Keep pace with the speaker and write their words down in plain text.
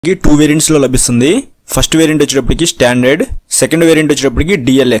Two variants లో లభిస్తుంది. First variant వచ్చేటప్పటికి స్టాండర్డ్, సెకండ్ వేరియంట్ వచ్చేటప్పటికి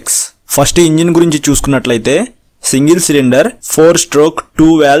DLX. ఫస్ట్ ఇంజిన్ గురించి చూసుకున్నట్లయితే single cylinder 4 stroke 2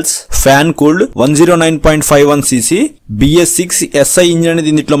 valves fan cooled 109.51 cc BS6 SI engine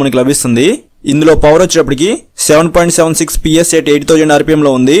అనేది ఇందులో మనకి లభిస్తుంది. ఇందులో పవర్ వచ్చేటప్పటికి 7.76 PS at 8000 RPM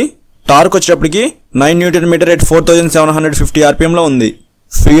లో ఉంది. టార్క్ వచ్చేటప్పటికి 9 Nm at 4750 RPM లో ఉంది.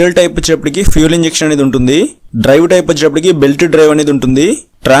 ఫ్యూయల్ టైప్ వచ్చేటప్పటికి ఫ్యూయల్ ఇంజెక్షన్ అనేది ఉంటుంది. డ్రైవ్ టైప్ వచ్చేటప్పటికి బెల్ట్ డ్రైవ్ అనేది ఉంటుంది.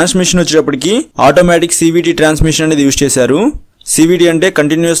 ట్రాన్స్మిషన్ వచ్చేటప్పటికి ఆటోమేటిక్ CVT ట్రాన్స్మిషన్ అనేది యూజ్ చేశారు. CVT అంటే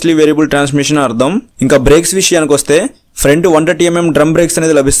కంటిన్యూస్లీ వేరియబుల్ ట్రాన్స్మిషన్ అర్థం. ఇంకా బ్రేక్స్ విషయానికి వస్తే ఫ్రంట్ 130 mm డ్రమ్ బ్రేక్స్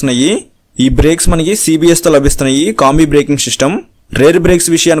అనేది లభిస్తున్నాయి. ఈ బ్రేక్స్ మనకి CBS తో లభిస్తున్నాయి, combi braking system. Rare breaks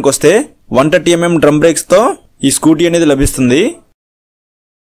విషయానికి వస్తే 130 mm డ్రమ్ బ్రేక్స్ తో ఈ స్కూటీ అనేది లభిస్తుంది.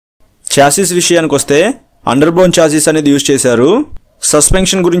 చాసిస్ విషయానికి వస్తే అండర్ బోన్ చాసిస్ అనేది యూజ్ చేశారు.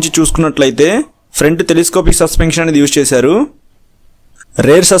 సస్పెన్షన్ గురించి చూసుకున్నట్లయితే ఫ్రంట్ టెలిస్కోపిక్ సస్పెన్షన్ అనేది యూజ్ చేశారు.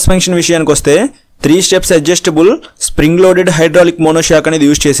 రేర్ సస్పెన్షన్ విషయానికి వస్తే 3 steps adjustable spring loaded hydraulic monoshock అనేది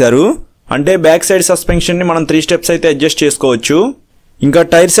యూజ్ చేశారు. అంటే బ్యాక్ సైడ్ సస్పెన్షన్ ని మనం 3 స్టెప్స్ అయితే అడ్జస్ట్ చేసుకోవచ్చు. ఇంకా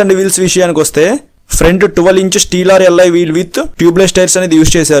టైర్స్ అండ్ వీల్స్ విషయానికి వస్తే front 12 inch steel are LI wheel with tubeless tyres అనేది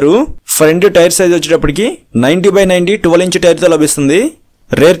యూజ్ చేశారు. ఫ్రంట్ టైర్ సైజ్ వచ్చేటప్పటికి 90/90 12 inch టైర్ తో లభిస్తుంది.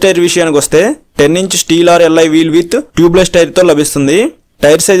 రేర్ టైర్ విషయానికి వస్తే 10 inch steel are LI wheel with tubeless tyre తో లభిస్తుంది.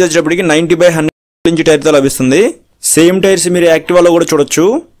 టైర్ సైజ్ వచ్చేటప్పటికి 90/100 inch టైర్ తో లభిస్తుంది. సేమ్ టైర్స్ మీరు యాక్టివాలో కూడా చూడొచ్చు.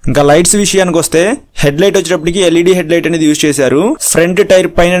 ఇంకా లైట్స్ విషయానికి వస్తే హెడ్ లైట్ వచ్చేటప్పటికి LED హెడ్ లైట్ అనేది యూజ్ చేశారు. ఫ్రంట్ టైర్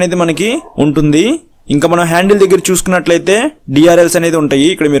పైన అనేది మనకి ఉంటుంది. ఇంకా మనం హ్యాండిల్ దగ్గర చూసుకున్నట్లయితే DRLs అనేది ఉంటాయి.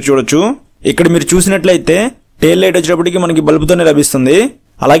 ఇక్కడ మీరు చూడొచ్చు. ఇక్కడ మీరు చూసినట్లయితే టైల్ లైట్ వచ్చేటప్పటికి మనకి బల్బుతోనే లభిస్తుంది.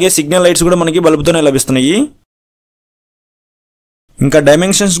 అలాగే సిగ్నల్ లైట్స్ కూడా మనకి బల్బుతోనే లభిస్తున్నాయి. ఇంకా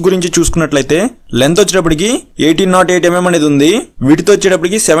డైమెన్షన్స్ గురించి చూసుకున్నట్లయితే లెంత్ వచ్చేటప్పటికి 1808 mm అనేది ఉంది. విడ్త్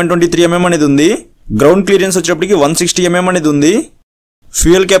వచ్చేటప్పటికి 723 mm అనేది ఉంది. గ్రౌండ్ క్లియరెన్స్ వచ్చేటప్పటికి 160 mm అనేది ఉంది.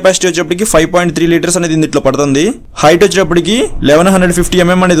 ఫ్యూయల్ కెపాసిటీ వచ్చేటప్పటికి 5.3 లీటర్స్ అనేది ఇందులో పడుతుంది. హైట్ వచ్చేటప్పటికి 1150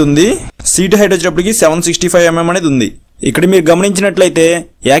 mm అనేది ఉంది. సీట్ హైట్ వచ్చేటప్పటికి 765 mm అనేది ఉంది. ఇక్కడ మీరు గమనించినట్లయితే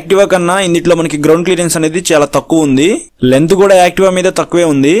యాక్టివా కన్నా ఇందులో మనకి గ్రౌండ్ క్లియరెన్స్ అనేది చాలా తక్కువ ఉంది. లెంత్ కూడా యాక్టివా మీద తక్కువే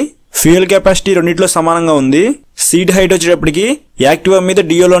ఉంది. ఫ్యూయల్ కెపాసిటీ రెండిట్లో సమానంగా ఉంది. సీట్ హైట్ వచ్చేటప్పటికి యాక్టివా మీద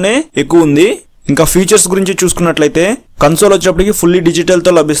డియోలోనే ఎక్కువ ఉంది. ఇంకా ఫీచర్స్ గురించి చూసుకున్నట్లయితే కన్సోల్ వచ్చేటప్పటికి ఫుల్లీ డిజిటల్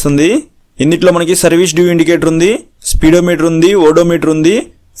తో లభిస్తుంది. ఇందులో మనకి సర్వీస్ డ్యూ ఇండికేటర్ ఉంది, స్పీడోమీటర్ ఉంది, ఓడోమీటర్ ఉంది,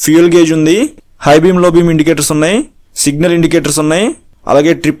 ఫ్యూయల్ గేజ్ ఉంది, హై బీమ్ లో బీమ్ ఇండికేటర్స్ ఉన్నాయి, సిగ్నల్ ఇండికేటర్స్ ఉన్నాయి.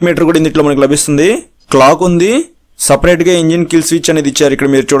 అలాగే ట్రిప్ మీటర్ కూడా ఇందులో మనకి లభిస్తుంది. క్లాక్ ఉంది. సపరేట్ గా ఇంజిన్ కిల్ స్విచ్ అనేది ఇచ్చారు. ఇక్కడ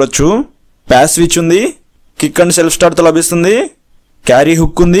మీరు చూడొచ్చు. ప్యాస్ స్విచ్ ఉంది. కిక్ అండ్ సెల్ఫ్ స్టార్ట్ తో లభిస్తుంది. క్యారీ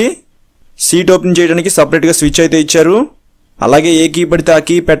హుక్ ఉంది. సీట్ ఓపెన్ చేయడానికి సపరేట్ గా స్విచ్ అయితే ఇచ్చారు. అలాగే ఏ కీ పడితే ఆ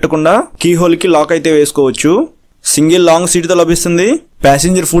కీ పెట్టకుండా కీ హోల్ కి లాక్ అయితే వేసుకోవచ్చు. సింగిల్ లాంగ్ సీట్ తో లభిస్తుంది.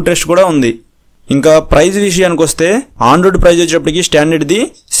 ప్యాసింజర్ ఫుట్ రెస్ట్ కూడా ఉంది. ఇంకా ప్రైస్ విషయానికి వస్తే ఆన్ రోడ్ ప్రైస్ వచ్చేటప్పటికి స్టాండర్డ్ ది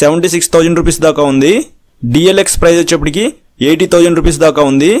 76,000 రూపీస్ దాకా ఉంది. DLX ప్రైస్ వచ్చేటప్పటికి 80,000 రూపీస్ దాకా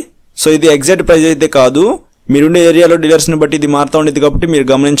ఉంది. సో ఇది ఎగ్జాక్ట్ ప్రైస్ అయితే కాదు. మీరుండే ఏరియాలో డీలర్స్ ని బట్టి ఇది మారుతూ ఉండేది కాబట్టి మీరు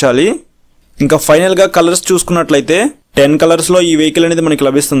గమనించాలి. ఇంకా ఫైనల్ గా కలర్స్ చూసుకున్నట్లయితే 10 కలర్స్ లో ఈ వెహికల్ అనేది మనకి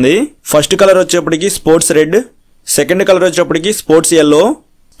లభిస్తుంది. ఫస్ట్ కలర్ వచ్చేప్పటికి స్పోర్ట్స్ రెడ్, సెకండ్ కలర్ వచ్చేప్పటికి స్పోర్ట్స్ yellow,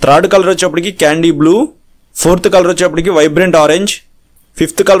 థర్డ్ కలర్ వచ్చేప్పటికి క్యాండీ బ్లూ, ఫోర్త్ కలర్ వచ్చేప్పటికి వైబ్రెంట్ ఆరెంజ్,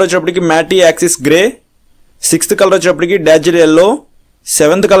 ఫిఫ్త్ కలర్ వచ్చేప్పటికి మ్యాటీ యాక్సిస్ గ్రే, సిక్స్త్ కలర్ వచ్చేప్పటికి డాజిల్ yellow,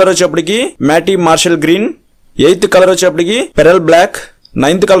 సెవెంత్ కలర్ వచ్చేప్పటికి మ్యాటీ మార్షల్ గ్రీన్, ఎయిత్ కలర్ వచ్చేప్పటికి పెరల్ బ్లాక్,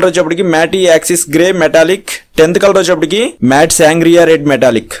 నైన్త్ కలర్ వచ్చేప్పటికి మ్యాటీ axis grey metallic, 10th colour వచ్చేప్పటికి mat Sangria red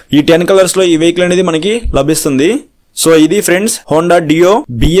metallic. ఈ 10 colours లో ఈ వెహికల్ అనేది మనకి లభిస్తుంది. సో ఇది ఫ్రెండ్స్ హోండా డియో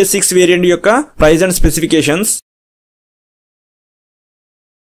BS6 వేరియంట్ యొక్క ప్రైస్ అండ్ స్పెసిఫికేషన్స్.